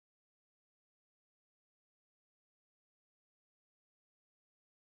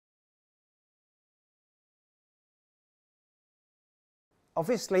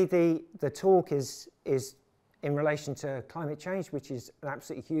obviously the talk is in relation to climate change, which is an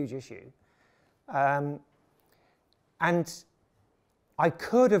absolutely huge issue. And I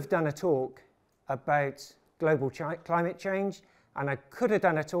could have done a talk about global climate change, and I could have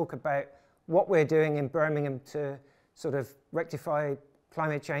done a talk about what we're doing in Birmingham to sort of rectify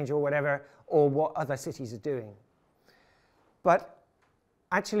climate change or whatever, or what other cities are doing. But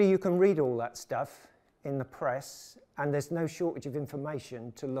actually you can read all that stuff in the press, and there's no shortage of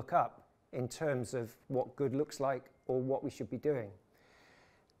information to look up in terms of what good looks like or what we should be doing.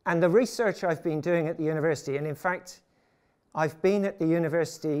 And the research I've been doing at the university, and in fact, I've been at the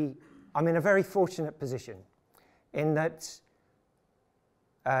university, I'm in a very fortunate position in that,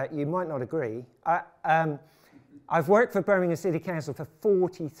 you might not agree, I've worked for Birmingham City Council for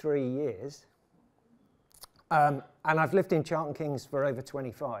 43 years, and I've lived in Charlton Kings for over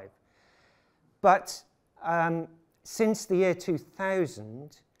 25. But since the year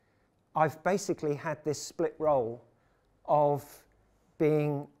 2000, I've basically had this split role of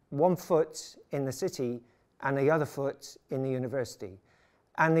being one foot in the city and the other foot in the university.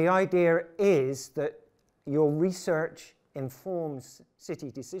 And the idea is that your research informs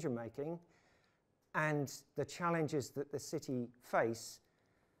city decision making, and the challenges that the city face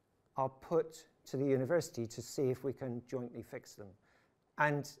are put to the university to see if we can jointly fix them.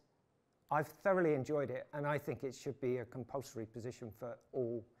 And I've thoroughly enjoyed it, and I think it should be a compulsory position for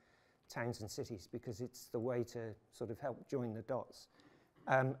all towns and cities, because it's the way to sort of help join the dots.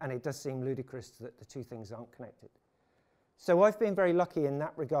 And it does seem ludicrous that the two things aren't connected. So I've been very lucky in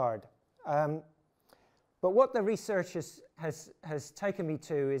that regard. But what the research has taken me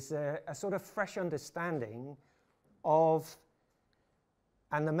to is a sort of fresh understanding of,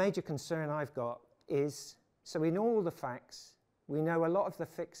 and the major concern I've got is, so we know all the facts, we know a lot of the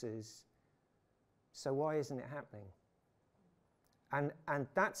fixes, so why isn't it happening? And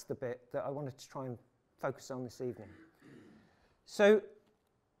that's the bit that I wanted to try and focus on this evening. So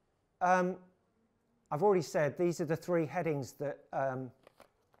I've already said these are the three headings that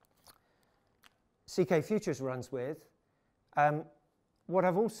CK Futures runs with. What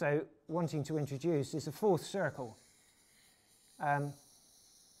I've also wanting to introduce is a fourth circle.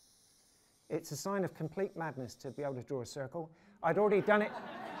 It's a sign of complete madness to be able to draw a circle. I'd already done it.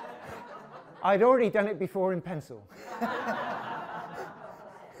 I'd already done it before in pencil.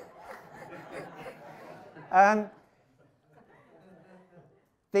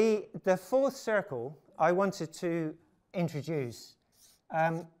 The fourth circle I wanted to introduce,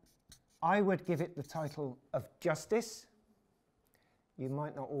 I would give it the title of justice. You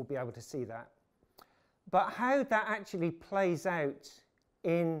might not all be able to see that. But how that actually plays out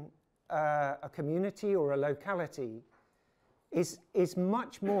in a community or a locality is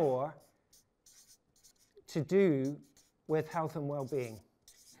much more to do with health and well-being.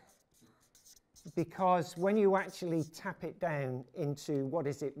 Because when you actually tap it down into what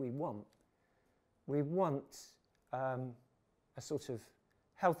is it we want a sort of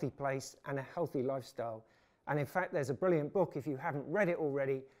healthy place and a healthy lifestyle. And in fact, there's a brilliant book, if you haven't read it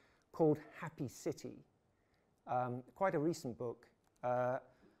already, called Happy City. Quite a recent book,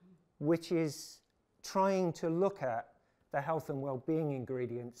 which is trying to look at the health and well-being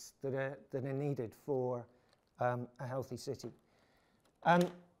ingredients that are needed for a healthy city.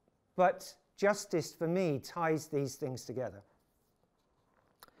 But justice, for me, ties these things together.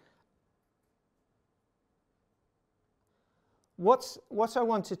 What I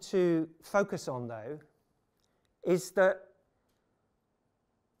wanted to focus on, though, is that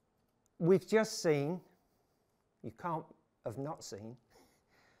we've just seen, you can't have not seen,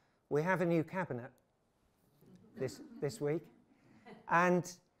 we have a new cabinet this week,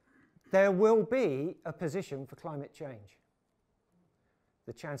 and there will be a position for climate change.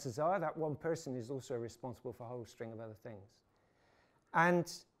 The chances are that one person is also responsible for a whole string of other things.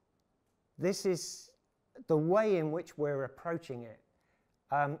 And this is the way in which we're approaching it,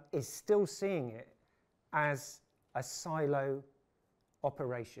 is still seeing it as a silo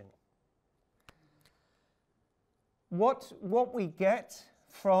operation. What we get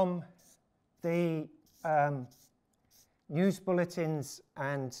from the news bulletins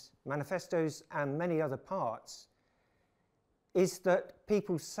and manifestos and many other parts is that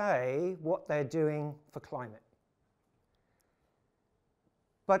people say what they're doing for climate.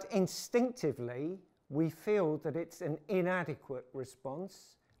 But instinctively, we feel that it's an inadequate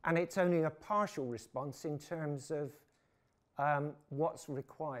response, and it's only a partial response in terms of what's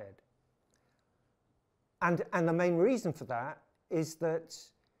required. And the main reason for that is that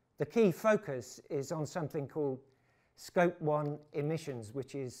the key focus is on something called Scope 1 emissions,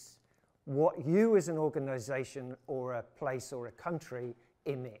 which is what you as an organization or a place or a country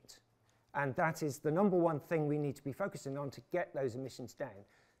emit. And that is the number one thing we need to be focusing on to get those emissions down.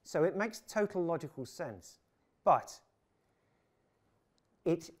 So it makes total logical sense. But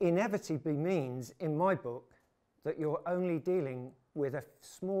it inevitably means, in my book, that you're only dealing with a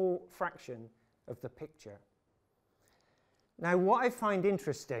small fraction of the picture. Now, what I find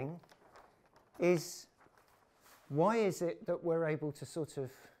interesting is, why is it that we're able to sort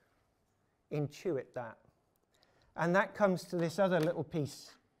of intuit that? And that comes to this other little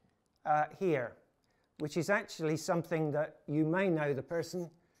piece here, which is actually something that you may know the person,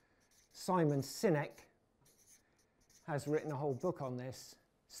 Simon Sinek, has written a whole book on this,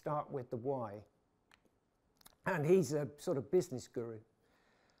 Start with the Why. And he's a sort of business guru.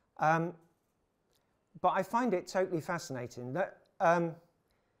 But I find it totally fascinating that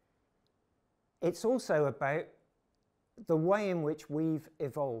it's also about the way in which we've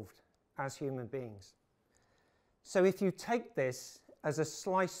evolved as human beings. So if you take this as a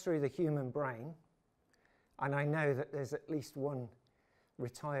slice through the human brain, and I know that there's at least one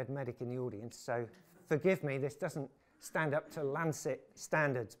retired medic in the audience, so forgive me, this doesn't stand up to Lancet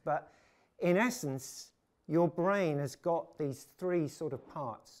standards, but in essence, your brain has got these three sort of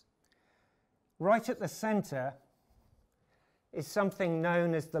parts. Right at the center is something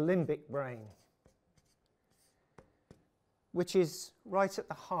known as the limbic brain, which is right at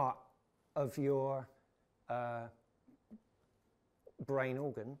the heart of your brain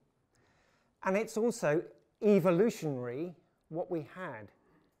organ. And it's also evolutionary, what we had.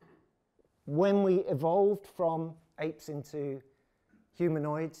 When we evolved from apes into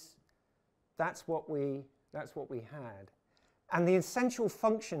humanoids, that's what we had. And the essential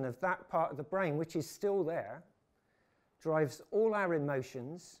function of that part of the brain, which is still there, drives all our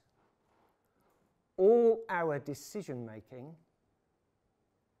emotions, all our decision making,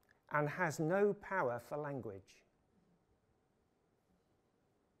 and has no power for language.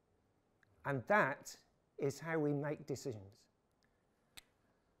 And that is how we make decisions.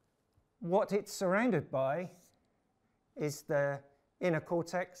 What it's surrounded by is the inner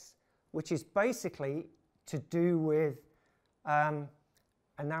cortex, which is basically to do with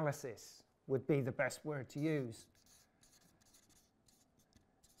analysis, would be the best word to use.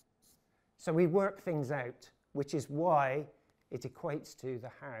 So we work things out, which is why it equates to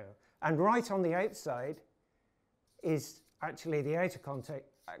the how. And right on the outside is actually the outer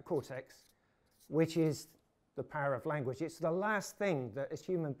cortex, which is the power of language. It's the last thing that as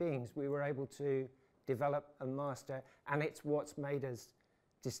human beings we were able to develop and master, and it's what's made us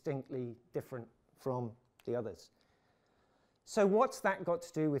distinctly different from the others. So what's that got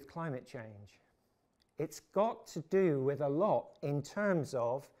to do with climate change? It's got to do with a lot in terms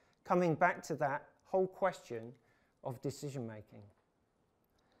of coming back to that whole question of decision making.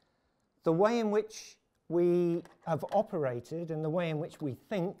 The way in which we have operated and the way in which we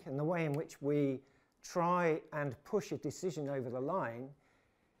think and the way in which we try and push a decision over the line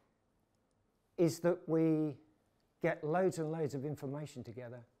is that we get loads and loads of information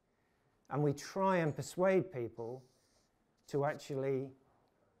together and we try and persuade people to actually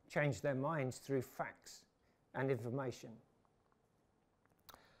change their minds through facts and information.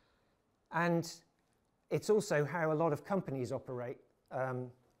 And it's also how a lot of companies operate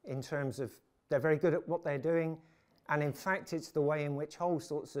in terms of they're very good at what they're doing, and in fact it's the way in which whole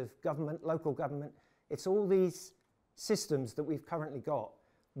sorts of government, local government, it's all these systems that we've currently got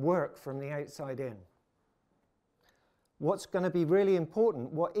work from the outside in. What's going to be really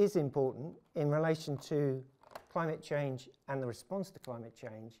important, what is important in relation to climate change and the response to climate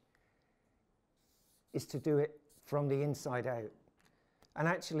change, is to do it from the inside out and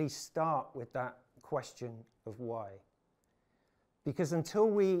actually start with that question of why. Because until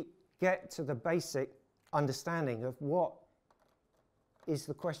we get to the basic understanding of what is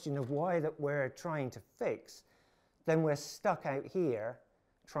the question of why that we're trying to fix, then we're stuck out here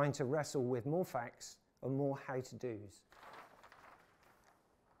trying to wrestle with more facts and more how-to-dos.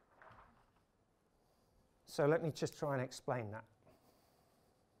 So let me just try and explain that.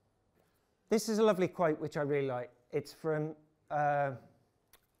 This is a lovely quote which I really like. It's from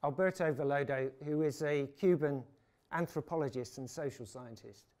Alberto Villoldo, who is a Cuban anthropologist and social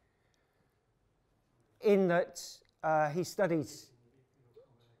scientist, in that he studies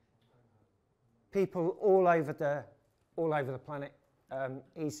people all over the planet.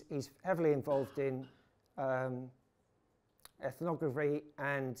 He's heavily involved in ethnography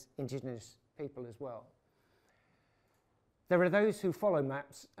and indigenous people as well. There are those who follow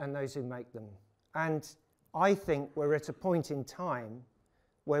maps and those who make them. And I think we're at a point in time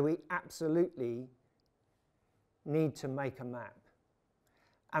where we absolutely need to make a map.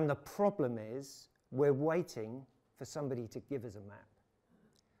 And the problem is we're waiting for somebody to give us a map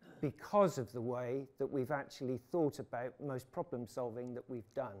because of the way that we've actually thought about most problem solving that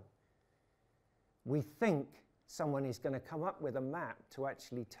we've done. We think someone is going to come up with a map to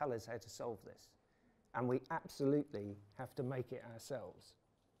actually tell us how to solve this. And we absolutely have to make it ourselves.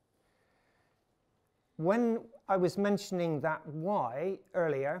 When I was mentioning that why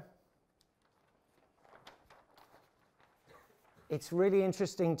earlier, it's really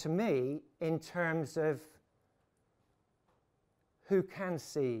interesting to me in terms of who can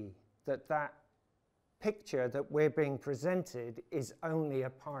see that that picture that we're being presented is only a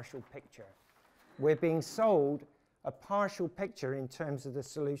partial picture. We're being sold a partial picture in terms of the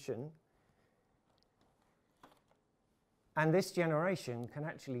solution. And this generation can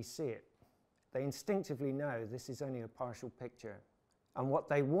actually see it. They instinctively know this is only a partial picture. And what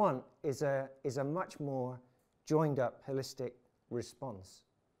they want is a much more joined up, holistic response.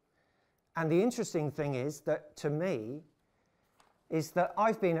 And the interesting thing is that, to me, is that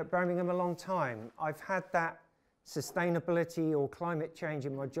I've been at Birmingham a long time. I've had that sustainability or climate change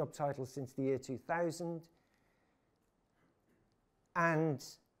in my job title since the year 2000. And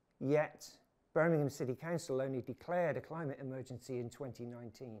yet, Birmingham City Council only declared a climate emergency in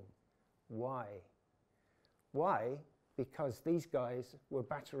 2019. Why? Why? Because these guys were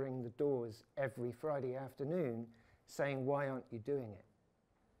battering the doors every Friday afternoon saying, why aren't you doing it?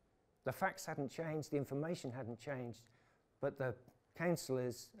 The facts hadn't changed, the information hadn't changed, but the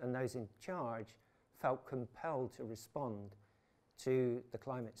councillors and those in charge felt compelled to respond to the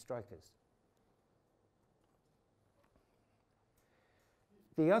climate strikers.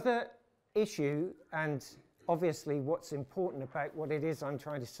 The other issue, and obviously what's important about what it is I'm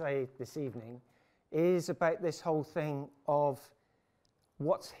trying to say this evening, is about this whole thing of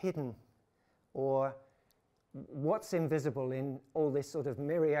what's hidden or what's invisible in all this sort of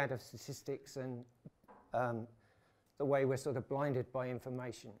myriad of statistics and the way we're sort of blinded by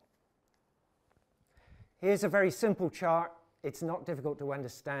information. Here's a very simple chart. It's not difficult to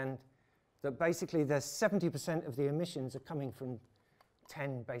understand that basically there's 70% of the emissions are coming from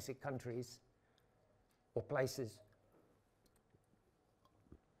 10 basic countries or places.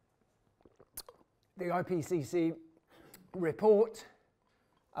 The IPCC report,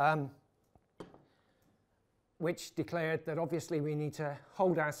 which declared that obviously we need to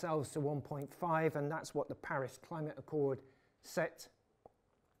hold ourselves to 1.5, and that's what the Paris Climate Accord set,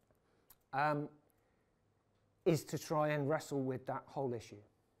 is to try and wrestle with that whole issue.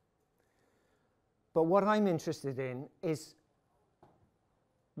 But what I'm interested in is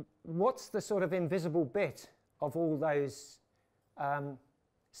what's the sort of invisible bit of all those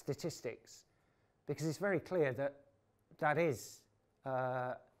statistics? Because it's very clear that that is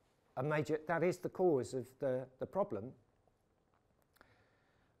that is the cause of the problem.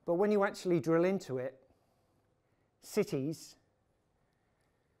 But when you actually drill into it, cities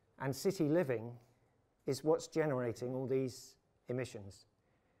and city living is what's generating all these emissions.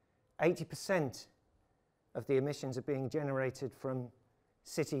 80% of the emissions are being generated from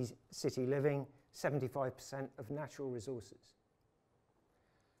city living, 75% of natural resources.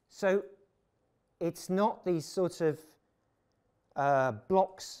 So it's not these sort of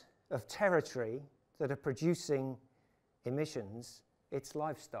blocks of territory that are producing emissions, it's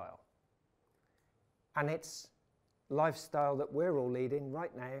lifestyle. And it's lifestyle that we're all leading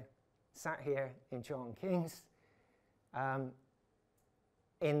right now, sat here in Charlton Kings,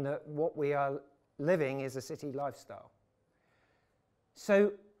 in that what we are living is a city lifestyle.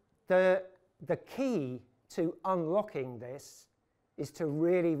 So the key to unlocking this is to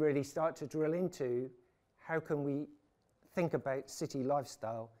really, really start to drill into how can we think about city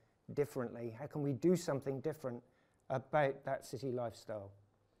lifestyle differently? How can we do something different about that city lifestyle?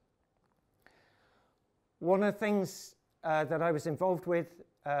 One of the things that I was involved with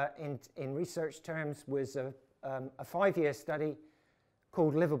in research terms was a 5-year study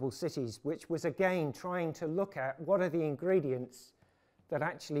called Livable Cities, which was again trying to look at what are the ingredients that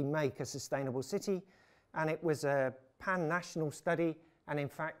actually make a sustainable city. And it was a pan-national study and in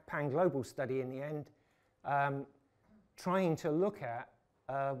fact pan-global study in the end, trying to look at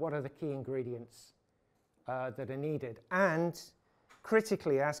what are the key ingredients that are needed, and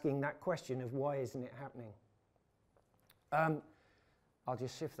critically asking that question of why isn't it happening? I'll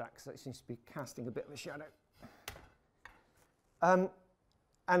just shift that because that seems to be casting a bit of a shadow. And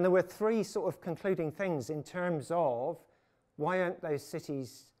there were 3 sort of concluding things in terms of why aren't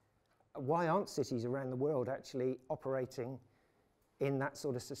cities around the world actually operating in that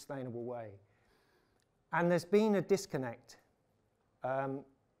sort of sustainable way? And there's been a disconnect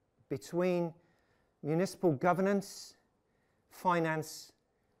between municipal governance, finance,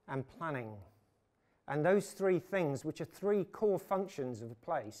 and planning. And those three things, which are three core functions of a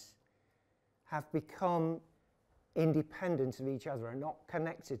place, have become independent of each other and not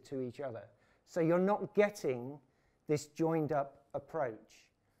connected to each other. So you're not getting this joined up approach.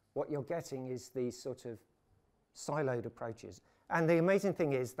 What you're getting is these sort of siloed approaches. And the amazing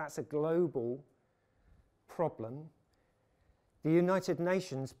thing is that's a global problem. The United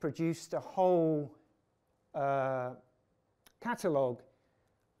Nations produced a whole catalogue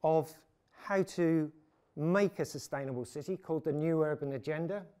of how to make a sustainable city called the New Urban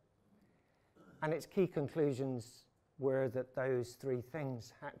Agenda. And its key conclusions were that those three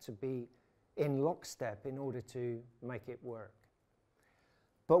things had to be in lockstep in order to make it work.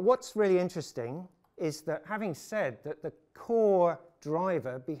 But what's really interesting is that, having said that the core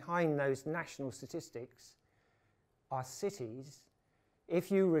driver behind those national statistics are cities, if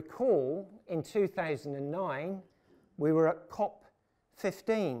you recall, in 2009, we were at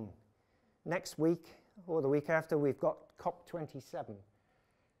COP15. Next week, or the week after, we've got COP27.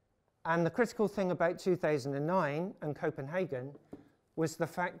 And the critical thing about 2009 and Copenhagen was the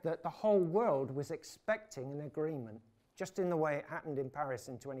fact that the whole world was expecting an agreement, just in the way it happened in Paris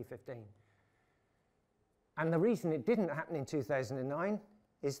in 2015. And the reason it didn't happen in 2009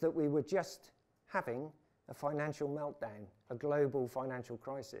 is that we were just having a financial meltdown, a global financial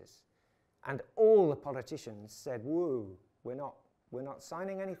crisis. And all the politicians said, whoa, we're not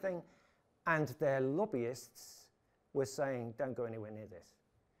signing anything. And their lobbyists were saying, don't go anywhere near this.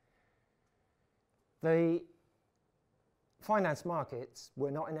 The finance markets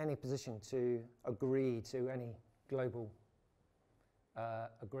were not in any position to agree to any global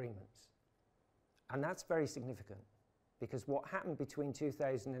agreements. And that's very significant, because what happened between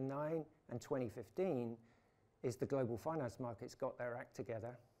 2009 and 2015 is the global finance markets got their act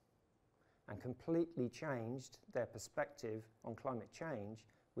together and completely changed their perspective on climate change,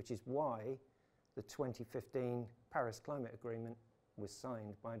 which is why the 2015 Paris Climate Agreement was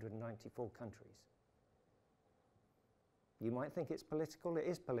signed by 194 countries. You might think it's political, it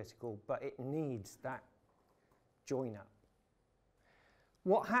is political, but it needs that join up.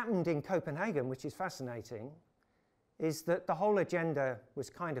 What happened in Copenhagen, which is fascinating, is that the whole agenda was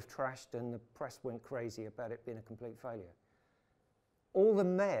kind of trashed and the press went crazy about it being a complete failure. All the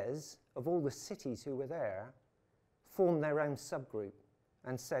mayors of all the cities who were there formed their own subgroup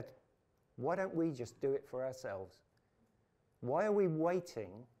and said, why don't we just do it for ourselves? Why are we waiting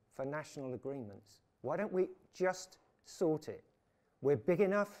for national agreements? Why don't we just sort it? We're big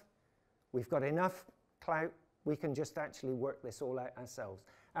enough, we've got enough clout, we can just actually work this all out ourselves.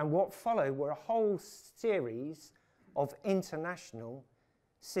 And what followed were a whole series of international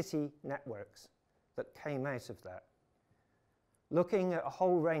city networks that came out of that, looking at a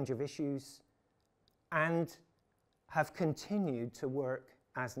whole range of issues and have continued to work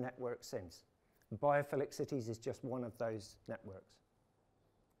as networks since. Biophilic Cities is just one of those networks.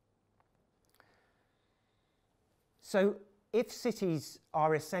 So if cities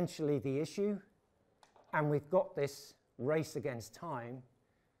are essentially the issue, and we've got this race against time,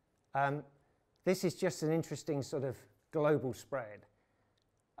 this is just an interesting sort of global spread.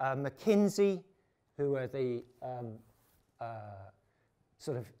 McKinsey, who are the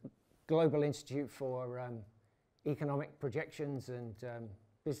sort of Global Institute for Economic Projections and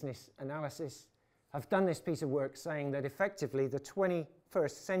Business Analysis, have done this piece of work saying that effectively the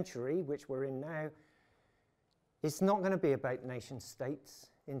 21st century, which we're in now, is not going to be about nation states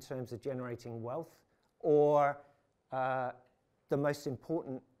in terms of generating wealth or the most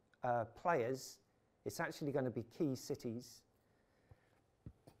important players. It's actually going to be key cities.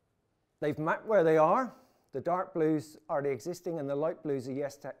 They've mapped where they are. The dark blues are the existing and the light blues are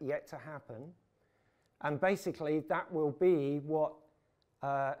yet to happen. And basically that will be what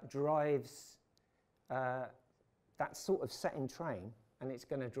drives that sort of set in train, and it's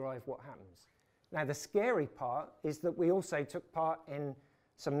going to drive what happens. Now the scary part is that we also took part in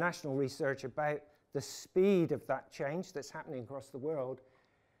some national research about the speed of that change that's happening across the world.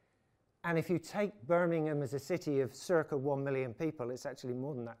 And if you take Birmingham as a city of circa 1 million people, it's actually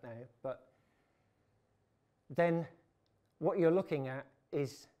more than that now, but then what you're looking at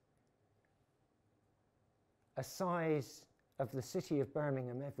is a size of the city of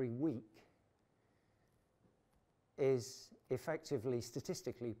Birmingham every week is effectively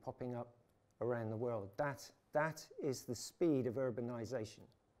statistically popping up around the world. That is the speed of urbanization.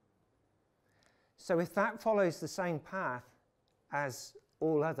 So if that follows the same path as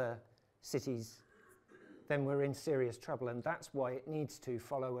all other cities, then we're in serious trouble, and that's why it needs to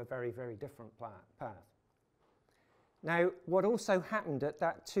follow a very, very different path. Now, what also happened at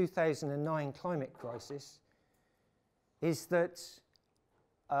that 2009 climate crisis is that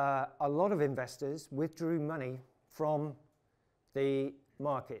a lot of investors withdrew money from the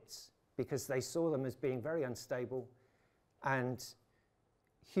markets because they saw them as being very unstable and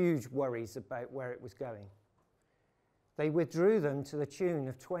huge worries about where it was going. They withdrew them to the tune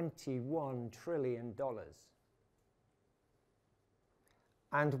of $21 trillion.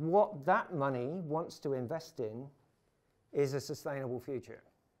 And what that money wants to invest in is a sustainable future.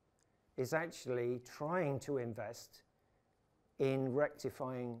 Is actually trying to invest in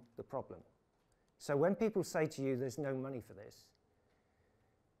rectifying the problem. So when people say to you there's no money for this,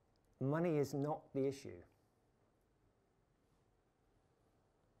 money is not the issue.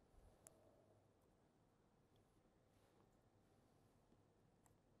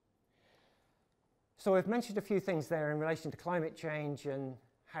 So I've mentioned a few things there in relation to climate change and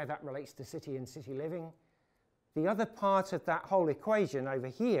how that relates to city and city living. The other part of that whole equation over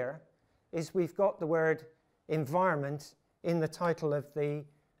here is we've got the word environment in the title of the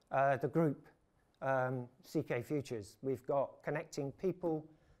group, CK Futures. We've got connecting people,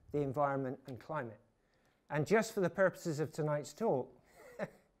 the environment and climate. And just for the purposes of tonight's talk,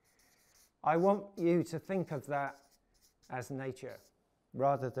 I want you to think of that as nature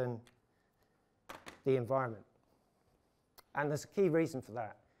rather than the environment. And there's a key reason for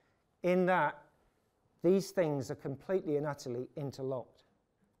that. In that, these things are completely and utterly interlocked.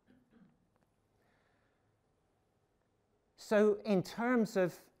 So in terms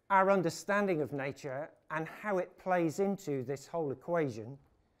of our understanding of nature and how it plays into this whole equation,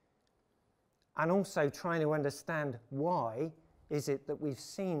 and also trying to understand why is it that we've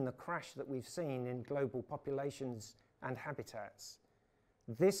seen the crash that we've seen in global populations and habitats,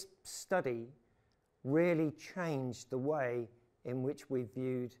 this study really changed the way in which we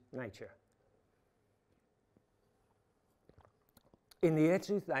viewed nature. In the year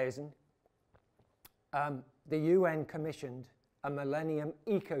 2000, the UN commissioned a Millennium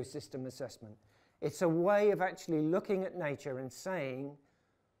Ecosystem Assessment. It's a way of actually looking at nature and saying,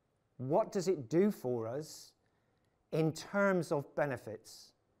 what does it do for us in terms of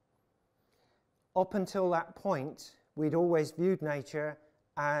benefits? Up until that point, we'd always viewed nature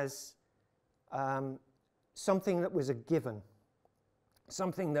as something that was a given,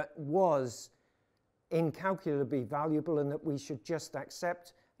 something that was incalculably valuable and that we should just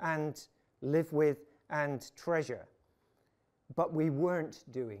accept and live with and treasure. But we weren't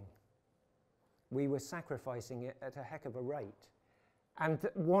doing. We were sacrificing it at a heck of a rate. And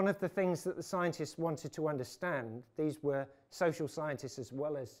one of the things that the scientists wanted to understand, these were social scientists as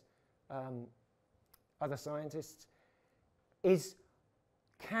well as other scientists, is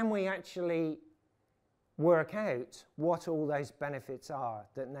can we actually work out what all those benefits are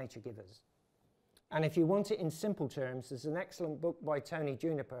that nature gives us? And if you want it in simple terms, there's an excellent book by Tony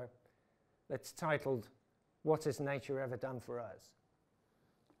Juniper that's titled, What Has Nature Ever Done for Us?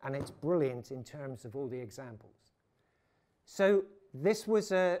 And it's brilliant in terms of all the examples. So this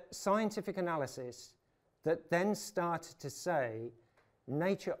was a scientific analysis that then started to say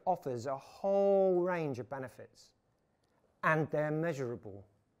nature offers a whole range of benefits, and they're measurable.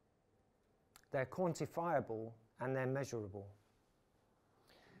 They're quantifiable and they're measurable.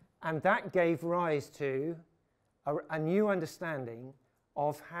 And that gave rise to a new understanding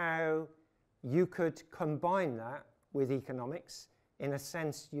of how you could combine that with economics. In a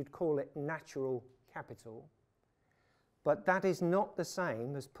sense, you'd call it natural capital. But that is not the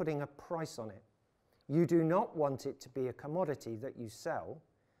same as putting a price on it. You do not want it to be a commodity that you sell.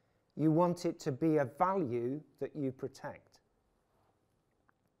 You want it to be a value that you protect.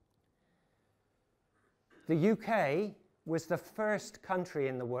 The UK was the first country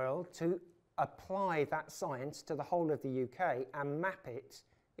in the world to apply that science to the whole of the UK and map it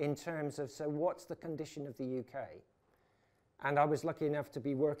in terms of, so what's the condition of the UK? And I was lucky enough to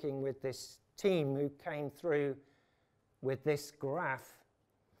be working with this team who came through with this graph.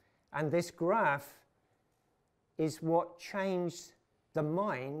 And this graph is what changed the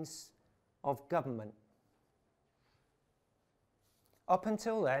minds of government. Up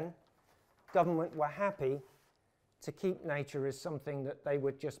until then, government were happy to keep nature as something that they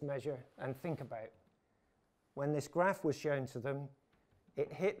would just measure and think about. When this graph was shown to them,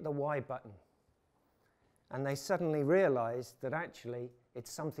 it hit the Y button. And they suddenly realized that actually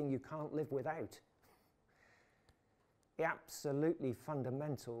it's something you can't live without. Absolutely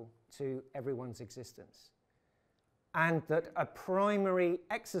fundamental to everyone's existence. And that a primary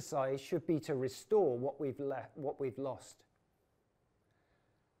exercise should be to restore what we've lost.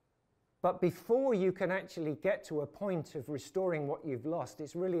 But before you can actually get to a point of restoring what you've lost,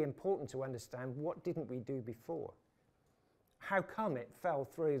 it's really important to understand what didn't we do before? How come it fell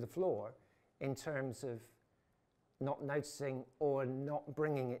through the floor in terms of not noticing or not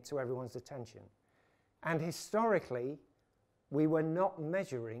bringing it to everyone's attention. And historically, we were not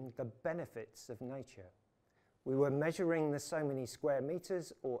measuring the benefits of nature. We were measuring the so many square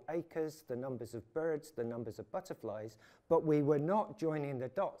meters or acres, the numbers of birds, the numbers of butterflies, but we were not joining the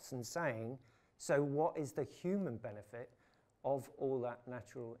dots and saying, so what is the human benefit of all that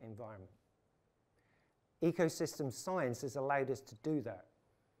natural environment? Ecosystem science has allowed us to do that.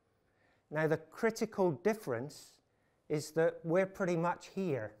 Now, the critical difference is that we're pretty much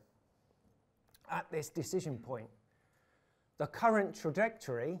here at this decision point. The current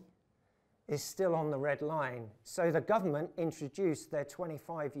trajectory is still on the red line. So the government introduced their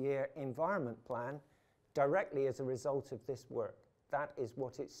 25-year environment plan directly as a result of this work. That is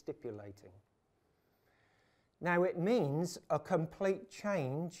what it's stipulating. Now, it means a complete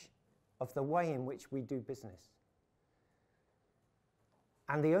change of the way in which we do business.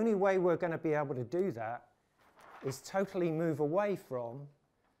 And the only way we're going to be able to do that is totally move away from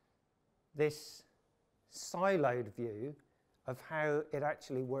this siloed view of how it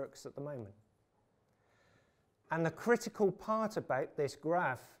actually works at the moment. And the critical part about this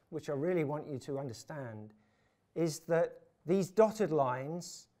graph, which I really want you to understand, is that these dotted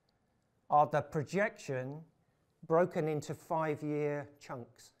lines are the projection broken into 5-year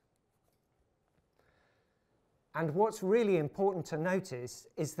chunks. And what's really important to notice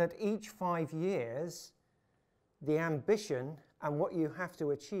is that each 5 years, the ambition and what you have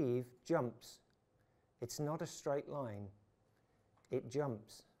to achieve jumps. It's not a straight line. It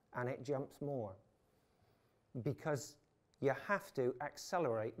jumps, and it jumps more, because you have to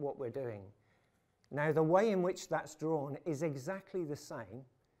accelerate what we're doing. Now, the way in which that's drawn is exactly the same,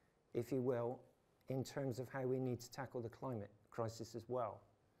 if you will, in terms of how we need to tackle the climate crisis as well.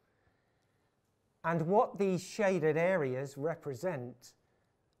 And what these shaded areas represent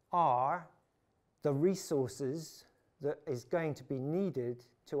are the resources that is going to be needed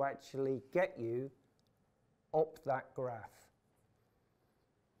to actually get you up that graph.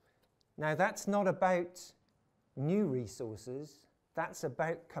 Now, that's not about new resources, that's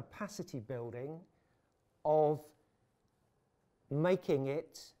about capacity building of making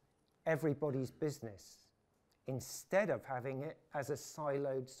it everybody's business instead of having it as a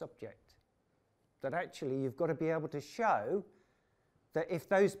siloed subject. That actually you've got to be able to show that if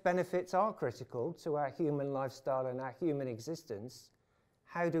those benefits are critical to our human lifestyle and our human existence,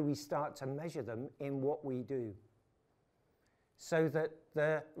 how do we start to measure them in what we do? So that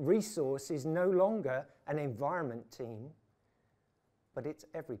the resource is no longer an environment team, but it's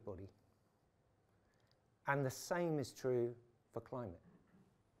everybody. And the same is true for climate.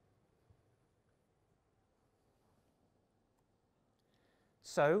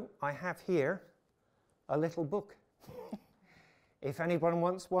 So I have here a little book. If anyone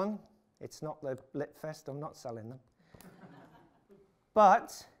wants one, it's not the Lit Fest, I'm not selling them.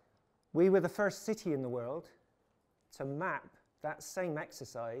 But we were the first city in the world to map that same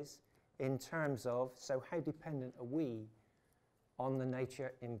exercise in terms of, so how dependent are we on the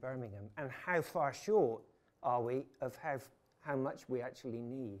nature in Birmingham, and how far short are we of how much we actually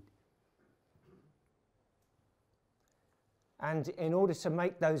need? And in order to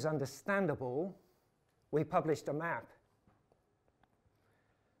make those understandable, we published a map.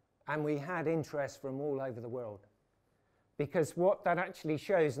 And we had interest from all over the world. Because what that actually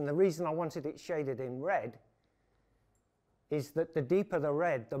shows, and the reason I wanted it shaded in red, is that the deeper the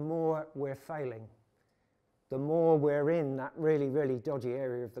red, the more we're failing. The more we're in that really, really dodgy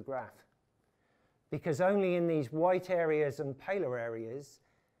area of the graph. Because only in these white areas and paler areas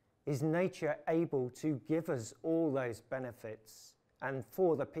is nature able to give us all those benefits and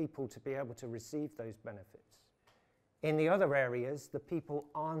for the people to be able to receive those benefits. In the other areas, the people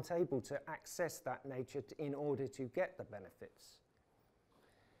aren't able to access that nature in order to get the benefits.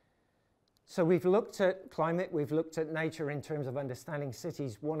 So we've looked at climate, we've looked at nature in terms of understanding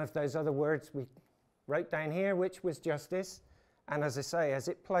cities. One of those other words we wrote down here, which was justice. And as I say, as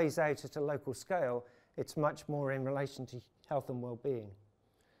it plays out at a local scale, it's much more in relation to health and well-being.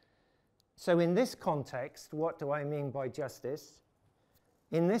 So in this context, what do I mean by justice?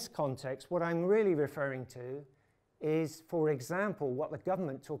 In this context, what I'm really referring to is, for example, what the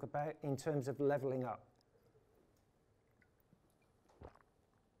government talk about in terms of levelling up.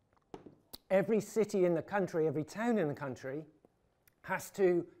 Every city in the country, every town in the country has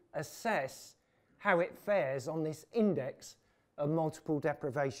to assess how it fares on this index of multiple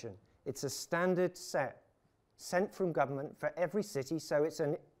deprivation. It's a standard set sent from government for every city, so it's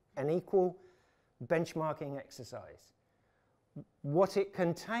an equal benchmarking exercise. What it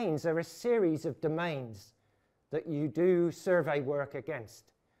contains are a series of domains that you do survey work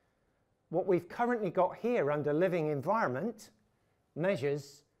against. what we've currently got here under living environment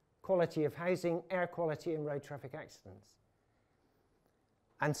measures quality of housing, air quality, and road traffic accidents.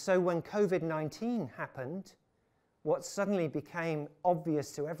 And so when COVID-19 happened, what suddenly became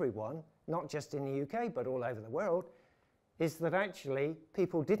obvious to everyone, not just in the UK, but all over the world, is that actually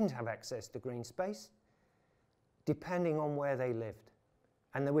people didn't have access to green space, depending on where they lived.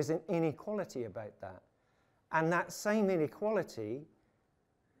 And there was an inequality about that. And that same inequality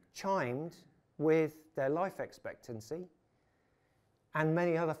chimed with their life expectancy and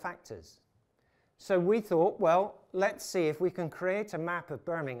many other factors. So we thought, well, let's see if we can create a map of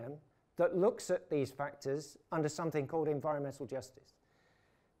Birmingham that looks at these factors under something called environmental justice.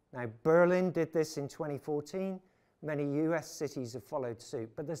 Now, Berlin did this in 2014. Many US cities have followed suit,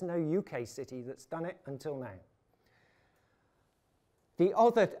 but there's no UK city that's done it until now. The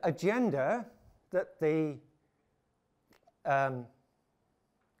other agenda that the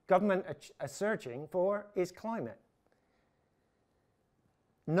government are searching for is climate.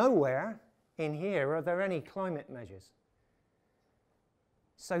 Nowhere in here are there any climate measures.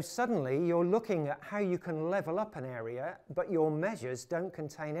 So suddenly you're looking at how you can level up an area, but your measures don't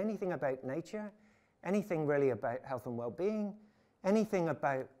contain anything about nature, anything really about health and well-being, anything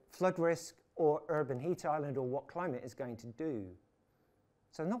about flood risk or urban heat island or what climate is going to do.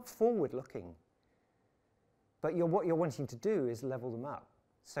 So not forward-looking, but what you're wanting to do is level them up.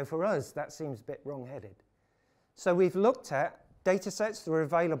 So for us, that seems a bit wrong-headed. So we've looked at data sets that are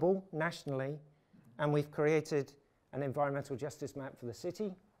available nationally, and we've created an environmental justice map for the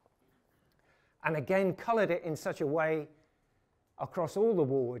city. And again, coloured it in such a way across all the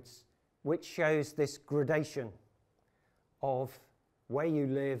wards, which shows this gradation of where you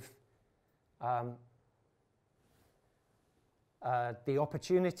live, the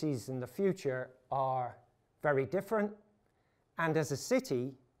opportunities in the future are very different. And as a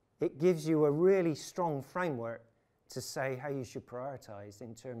city, it gives you a really strong framework to say how you should prioritize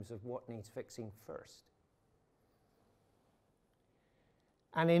in terms of what needs fixing first.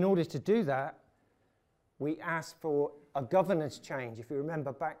 And in order to do that, we asked for a governance change. If you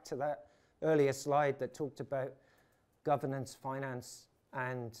remember back to that earlier slide that talked about governance, finance,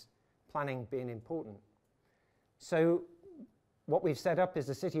 and planning being important. So what we've set up is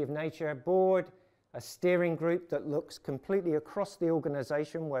a City of Nature board, a steering group that looks completely across the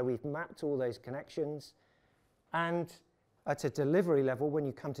organization where we've mapped all those connections. And at a delivery level, when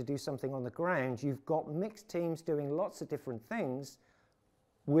you come to do something on the ground, you've got mixed teams doing lots of different things,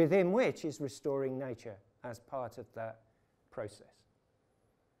 within which is restoring nature as part of that process.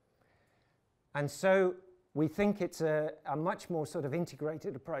 And so we think it's a much more sort of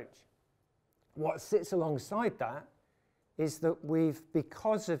integrated approach. What sits alongside that is that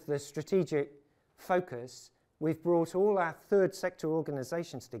because of the strategic focus, we've brought all our third sector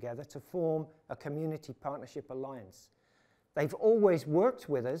organizations together to form a community partnership alliance. They've always worked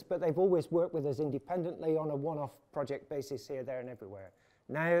with us, but they've always worked with us independently on a one-off project basis here, there, and everywhere.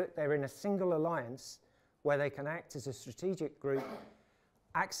 Now they're in a single alliance where they can act as a strategic group,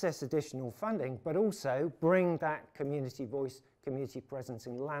 access additional funding, but also bring that community voice, community presence,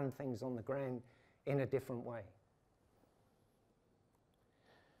 and land things on the ground in a different way.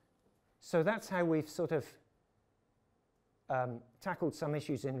 So that's how we've sort of tackled some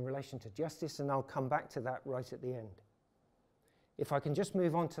issues in relation to justice, and I'll come back to that right at the end. If I can just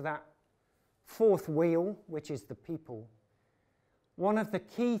move on to that fourth wheel, which is the people. One of the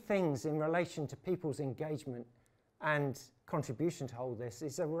key things in relation to people's engagement and contribution to all this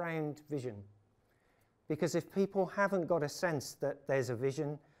is around vision. Because if people haven't got a sense that there's a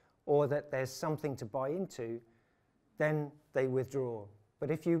vision or that there's something to buy into, then they withdraw.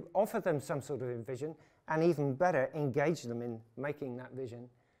 But if you offer them some sort of vision, and even better, engage them in making that vision,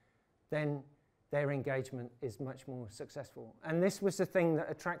 then their engagement is much more successful. And this was the thing that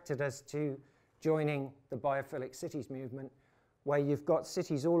attracted us to joining the Biophilic Cities movement, where you've got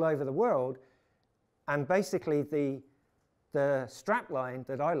cities all over the world, and basically the strapline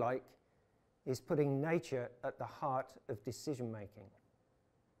that I like is putting nature at the heart of decision making.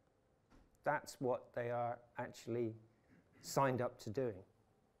 That's what they are actually signed up to doing.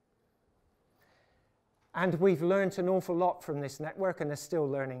 And we've learned an awful lot from this network and are still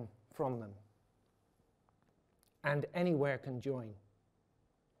learning from them. And anywhere can join.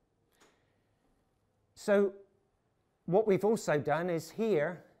 So what we've also done is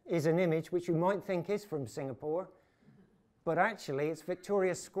here is an image which you might think is from Singapore, but actually it's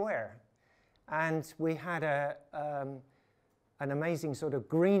Victoria Square. And we had an amazing sort of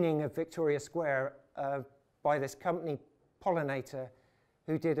greening of Victoria Square by this company, Pollinator,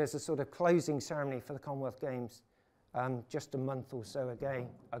 who did as a sort of closing ceremony for the Commonwealth Games just a month or so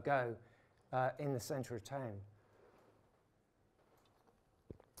ago. in the centre of town.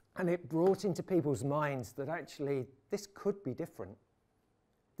 And it brought into people's minds that actually this could be different.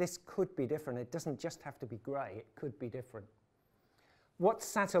 This could be different. It doesn't just have to be grey, it could be different. What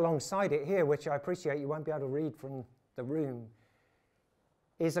sat alongside it here, which I appreciate you won't be able to read from the room,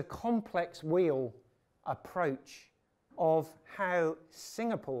 is a complex wheel approach of how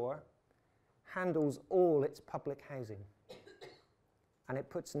Singapore handles all its public housing. And it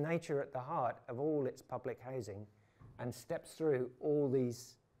puts nature at the heart of all its public housing and steps through all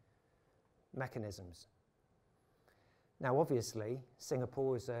these mechanisms. Now, obviously,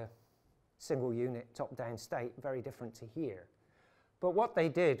 Singapore is a single unit, top-down state, very different to here. But what they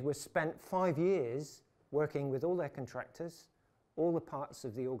did was spent 5 years working with all their contractors, all the parts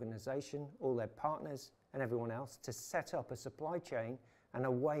of the organization, all their partners, and everyone else to set up a supply chain and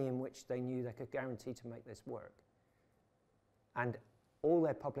a way in which they knew they could guarantee to make this work. And all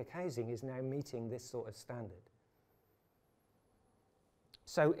their public housing is now meeting this sort of standard.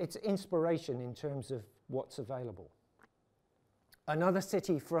 So it's inspiration in terms of what's available. Another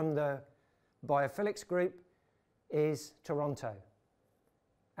city from the biophilics group is Toronto.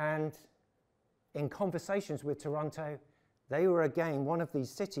 And in conversations with Toronto, they were again one of these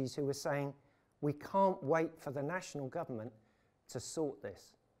cities who were saying, we can't wait for the national government to sort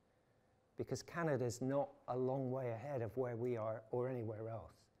this, because Canada's not a long way ahead of where we are or anywhere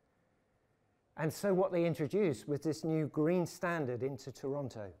else. And so what they introduced was this new green standard into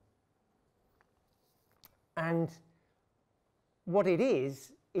Toronto. And what it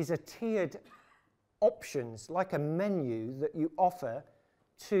is a tiered options, like a menu that you offer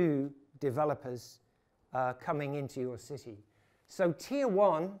to developers coming into your city. So tier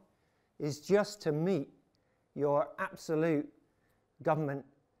 1 is just to meet your absolute government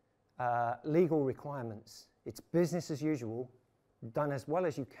legal requirements. It's business as usual, done as well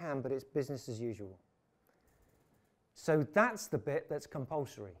as you can, but it's business as usual. So that's the bit that's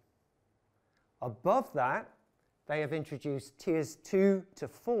compulsory. Above that, they have introduced tiers 2 to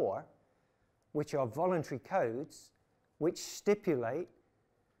 4, which are voluntary codes, which stipulate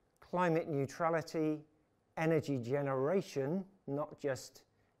climate neutrality, energy generation, not just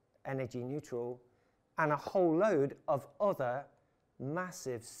energy neutral, and a whole load of other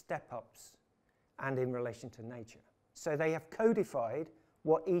massive step-ups and in relation to nature. So they have codified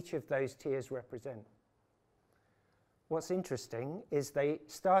what each of those tiers represent. What's interesting is they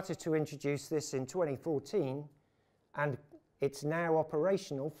started to introduce this in 2014, and it's now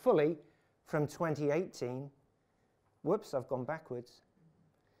operational fully from 2018. Whoops, I've gone backwards.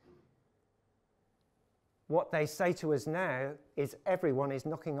 What they say to us now is everyone is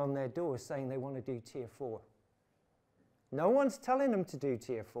knocking on their door saying they want to do tier 4. No one's telling them to do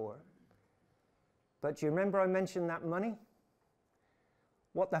tier 4. But do you remember I mentioned that money?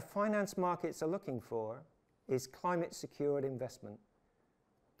 What the finance markets are looking for is climate secured investment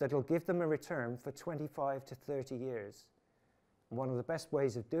that'll give them a return for 25 to 30 years. And one of the best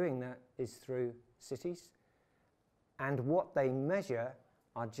ways of doing that is through cities. And what they measure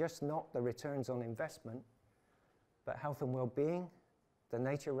are just not the returns on investment, but health and well-being, the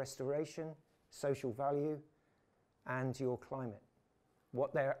nature restoration, social value, and your climate.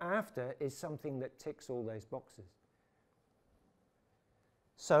 What they're after is something that ticks all those boxes.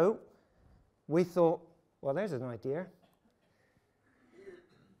 So we thought, well, there's an idea.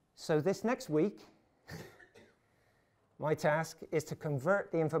 So this next week, my task is to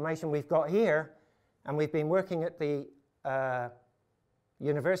convert the information we've got here, and we've been working at the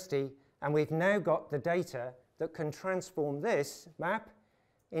university, and we've now got the data that can transform this map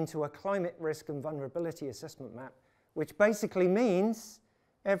into a climate risk and vulnerability assessment map, which basically means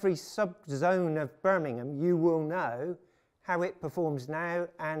every sub-zone of Birmingham, you will know how it performs now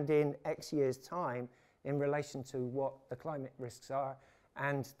and in X years' time in relation to what the climate risks are,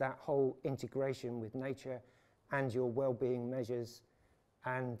 and that whole integration with nature and your well-being measures,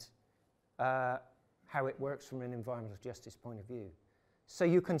 and how it works from an environmental justice point of view. So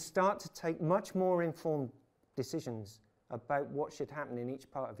you can start to take much more informed decisions about what should happen in each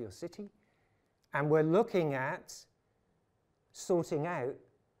part of your city. And we're looking at sorting out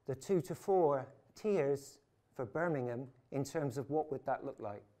the 2 to 4 tiers for Birmingham in terms of what would that look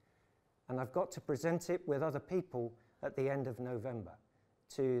like. And I've got to present it with other people at the end of November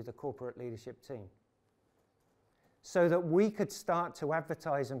to the corporate leadership team, so that we could start to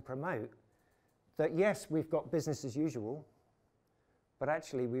advertise and promote that, yes, we've got business as usual, but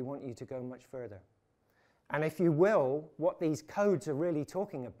actually we want you to go much further. And if you will, what these codes are really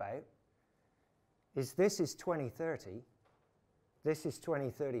talking about is this is 2030, this is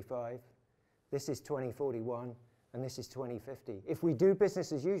 2035, this is 2041, and this is 2050. If we do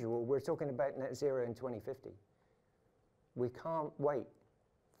business as usual, we're talking about net zero in 2050. We can't wait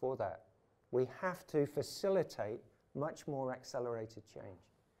for that. We have to facilitate much more accelerated change.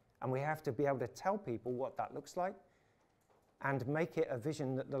 And we have to be able to tell people what that looks like and make it a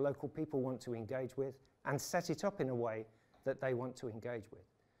vision that the local people want to engage with and set it up in a way that they want to engage with.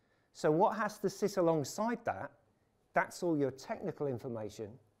 So what has to sit alongside that, that's all your technical information,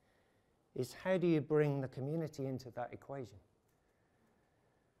 is how do you bring the community into that equation?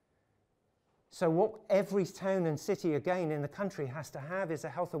 So what every town and city, again, in the country has to have is a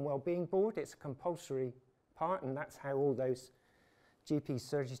health and wellbeing board. It's a compulsory part, and that's how all those GPs,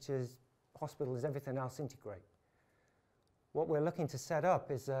 surgeons, hospitals, everything else integrate. What we're looking to set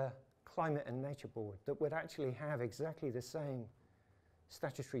up is a climate and nature board that would actually have exactly the same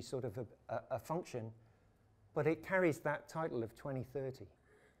statutory sort of a function, but it carries that title of 2030.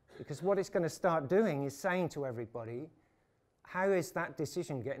 Because what it's going to start doing is saying to everybody, how is that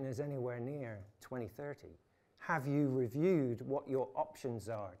decision getting us anywhere near 2030? Have you reviewed what your options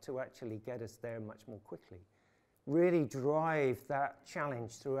are to actually get us there much more quickly? Really drive that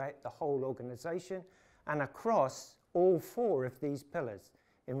challenge throughout the whole organisation and across all four of these pillars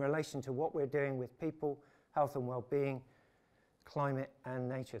in relation to what we're doing with people, health and well-being, climate and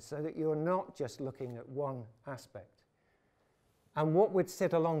nature, so that you're not just looking at one aspect. And what would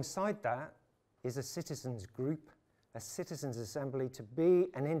sit alongside that is a citizens group, a citizens assembly, to be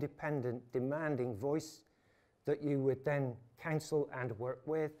an independent, demanding voice that you would then counsel and work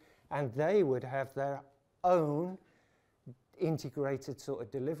with, and they would have their own integrated sort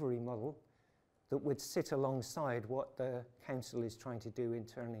of delivery model that would sit alongside what the council is trying to do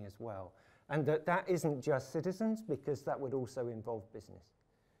internally as well. And that isn't just citizens, because that would also involve business.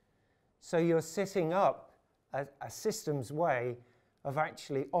 So you're setting up a systems way of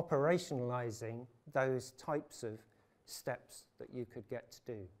actually operationalizing those types of steps that you could get to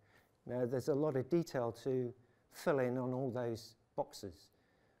do. Now, there's a lot of detail to fill in on all those boxes,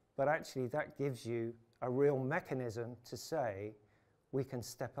 but actually that gives you a real mechanism to say, we can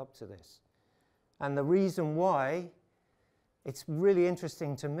step up to this. And the reason why it's really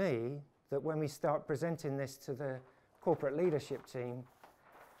interesting to me that when we start presenting this to the corporate leadership team,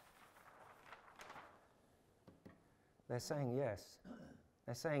 they're saying yes.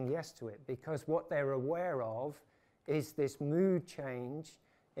 They're saying yes to it, because what they're aware of is this mood change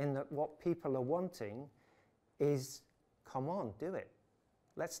in that what people are wanting is, come on, do it.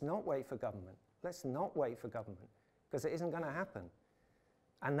 Let's not wait for government. Let's not wait for government, because it isn't going to happen.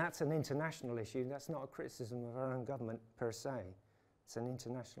 And that's an international issue. That's not a criticism of our own government per se. It's an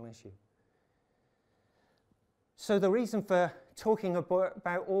international issue. So the reason for talking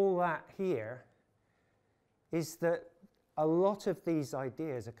about all that here is that a lot of these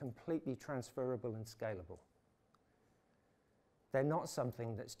ideas are completely transferable and scalable. They're not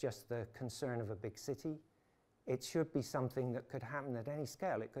something that's just the concern of a big city. It should be something that could happen at any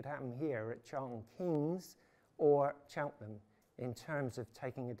scale. It could happen here at Charlton Kings or Cheltenham in terms of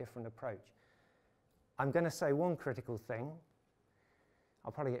taking a different approach. I'm going to say one critical thing.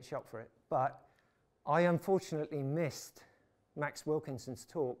 I'll probably get shot for it, but I unfortunately missed Max Wilkinson's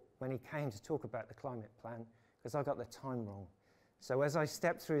talk when he came to talk about the climate plan, because I got the time wrong. So as I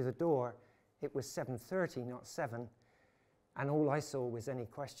stepped through the door, it was 7:30, not 7, and all I saw was any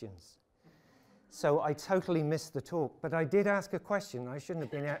questions. So I totally missed the talk, but I did ask a question. I shouldn't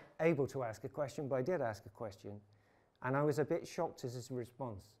have been able to ask a question, but I did ask a question, and I was a bit shocked at his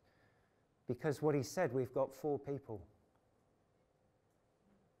response, because what he said, we've got 4 people.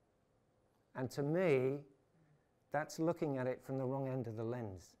 And to me, that's looking at it from the wrong end of the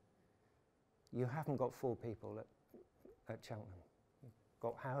lens. You haven't got 4 people at Cheltenham. You've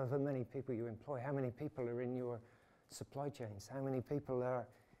got however many people you employ, how many people are in your supply chains, how many people are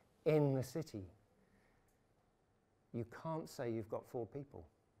in the city. You can't say you've got 4 people.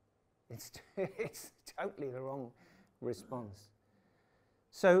 It's totally the wrong response.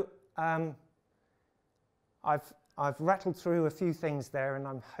 So I've rattled through a few things there, and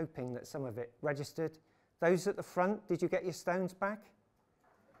I'm hoping that some of it registered. Those at the front, did you get your stones back?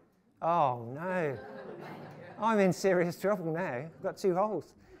 Oh no, I'm in serious trouble now. I've got 2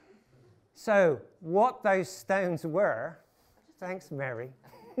 holes. So what those stones were, thanks Mary,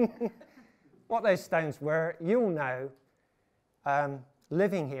 what those stones were, you'll know,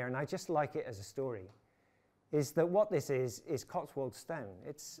 living here, and I just like it as a story, is that what this is Cotswold stone.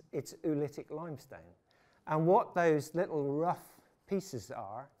 It's oolitic limestone. And what those little rough pieces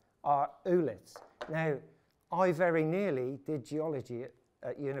are ooliths. Now, I very nearly did geology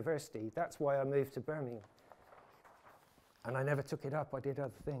at university. That's why I moved to Birmingham. And I never took it up. I did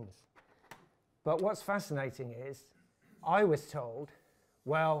other things. But what's fascinating is, I was told,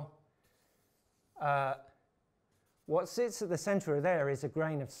 well, what sits at the centre of there is a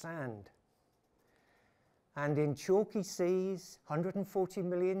grain of sand. And in chalky seas, 140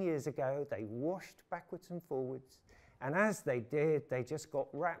 million years ago, they washed backwards and forwards. And as they did, they just got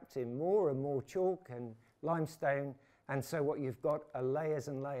wrapped in more and more chalk and limestone. And so what you've got are layers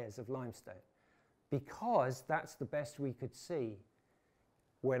and layers of limestone, because that's the best we could see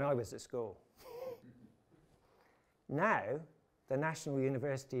when I was at school. Now, the National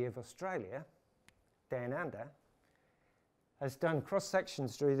University of Australia, down under, has done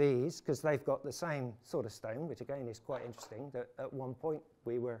cross-sections through these, because they've got the same sort of stone, which again is quite interesting, that at one point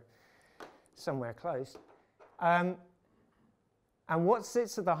we were somewhere close. And what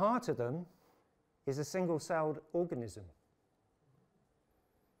sits at the heart of them is a single-celled organism.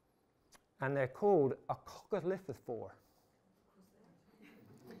 And they're called a coccolithophore.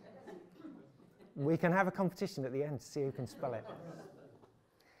 We can have a competition at the end to see who can spell it.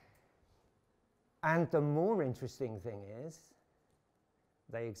 And the more interesting thing is,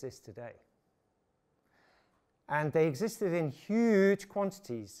 they exist today. And they existed in huge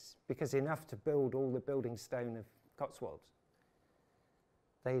quantities, because enough to build all the building stone of Cotswolds.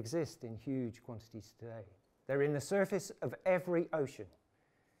 They exist in huge quantities today. They're in the surface of every ocean.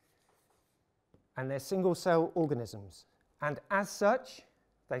 And they're single-cell organisms. And as such,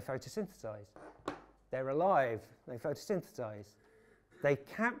 they photosynthesize. They're alive, they photosynthesize. They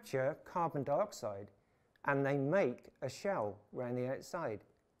capture carbon dioxide, and they make a shell around the outside,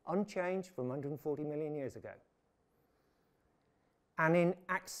 unchanged from 140 million years ago. And in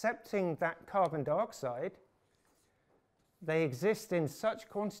accepting that carbon dioxide, they exist in such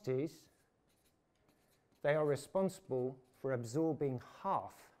quantities, they are responsible for absorbing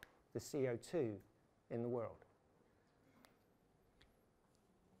half the CO2 in the world.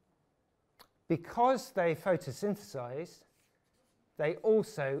 Because they photosynthesize, they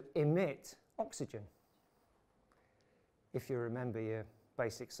also emit oxygen. If you remember your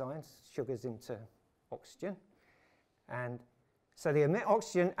basic science, sugars into oxygen. And so they emit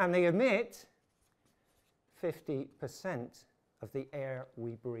oxygen, and they emit 50% of the air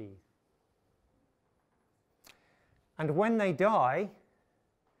we breathe. And when they die,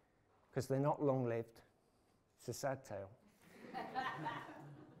 because they're not long-lived, it's a sad tale,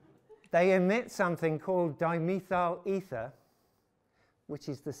 they emit something called dimethyl ether, which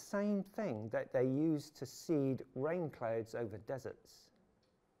is the same thing that they use to seed rain clouds over deserts.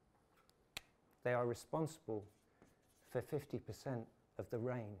 They are responsible for 50% of the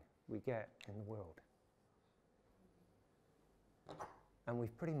rain we get in the world. And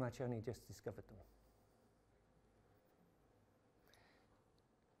we've pretty much only just discovered them.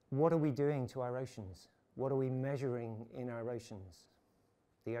 What are we doing to our oceans? What are we measuring in our oceans?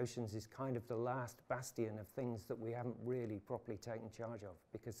 The oceans is kind of the last bastion of things that we haven't really properly taken charge of,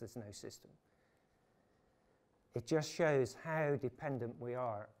 because there's no system. It just shows how dependent we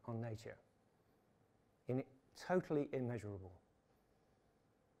are on nature. Totally immeasurable.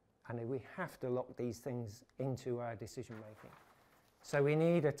 And we have to lock these things into our decision making. So we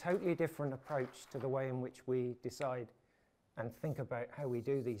need a totally different approach to the way in which we decide and think about how we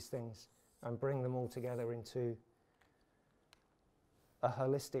do these things, and bring them all together into a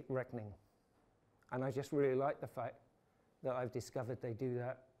holistic reckoning. And I just really like the fact that I've discovered they do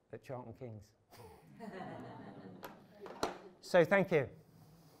that at Charlton Kings. So thank you.